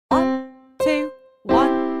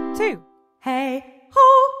2. Hey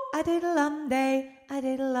ho, a diddle-um day, a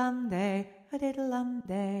diddle-um day, a diddle-um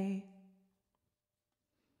day.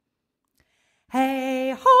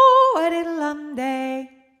 Hey ho, a diddle-um day.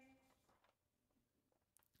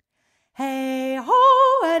 Hey ho,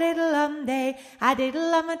 a diddle-um day, a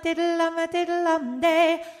diddle-um, a diddle-um, a diddle-um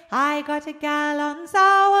day. I got a gal on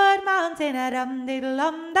Sourwood Mountain, a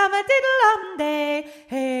dum-diddle-um, dum, a diddle-um day.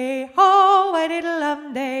 Hey ho, a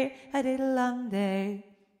diddle-um day, a diddle-um day.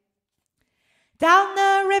 Down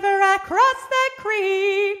the river, across the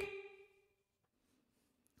creek,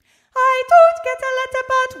 I don't get a letter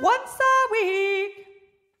but once a week.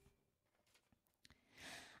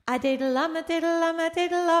 A diddle-um, a diddle-um, a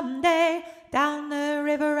diddle-um day. Down the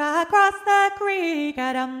river, across the creek,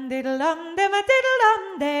 a dum-diddle-um, dim, a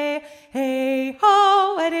diddle-um day. Hey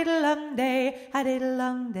ho, a diddle-um day, a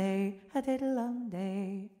diddle-um day, a diddle-um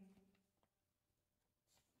day.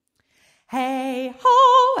 Hey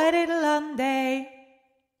ho, a diddle-um day.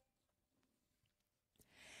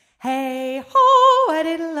 Hey ho, a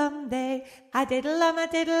diddle-um day, a diddle-um, a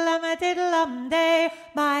diddle-um, a diddle-um day.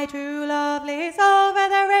 My true love lives over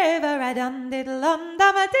the river, a dum-diddle-um,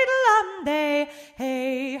 dum, a diddle-um day.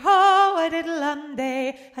 Hey ho, a diddle-um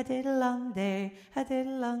day, a diddle-um day, a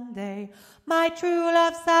diddle-um day. My true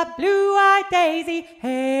love's a blue-eyed daisy.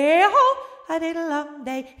 Hey ho, a diddle-um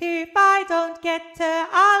day. If I don't get her,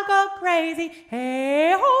 I'll go crazy.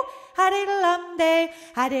 Hey ho, a diddle-um day,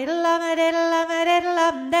 a diddle-um, a diddle-um, a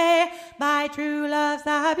diddle-um day. My true love's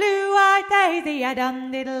a blue-eyed daisy, a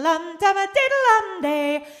dum-diddle-um, dum, a diddle-um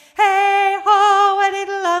day. Hey ho, a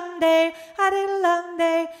diddle-um day, a diddle-um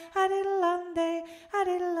day, a diddle-um day, a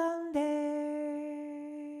diddle-um day.